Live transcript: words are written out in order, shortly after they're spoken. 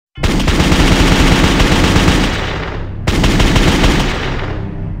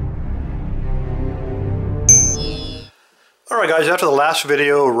Alright guys, after the last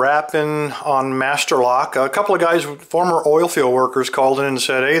video wrapping on master lock, a couple of guys, former oil field workers, called in and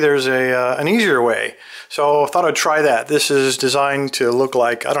said, hey, there's an easier way. So I thought I'd try that. This is designed to look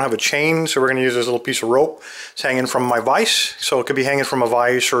like, I don't have a chain, so we're going to use this little piece of rope. It's hanging from my vise, so it could be hanging from a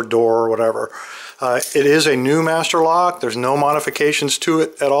vise or door or whatever. It is a new master lock. There's no modifications to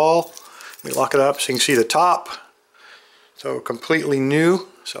it at all. Let me lock it up so you can see the top. So completely new.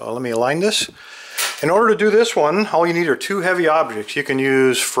 So let me align this. In order to do this one, all you need are two heavy objects. You can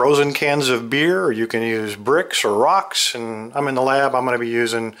use frozen cans of beer, or you can use bricks or rocks, and I'm in the lab, I'm going to be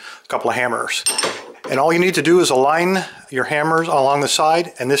using a couple of hammers. And all you need to do is align your hammers along the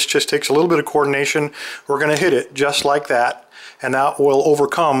side, and this just takes a little bit of coordination. We're going to hit it just like that, and that will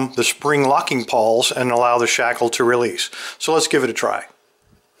overcome the spring locking pawls and allow the shackle to release. So let's give it a try.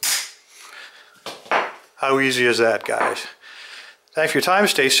 How easy is that, guys? Thanks for your time.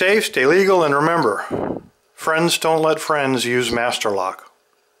 Stay safe, stay legal, and remember, friends don't let friends use master lock.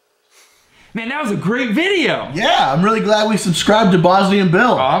 Man, that was a great video. Yeah, I'm really glad we subscribed to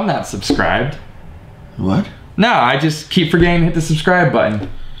Bosnianbill. Oh, I'm not subscribed. What? No, I just keep forgetting to hit the subscribe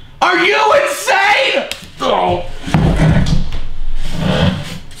button. Are you insane? Oh.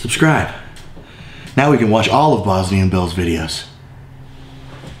 Subscribe. Now we can watch all of Bosnianbill's videos.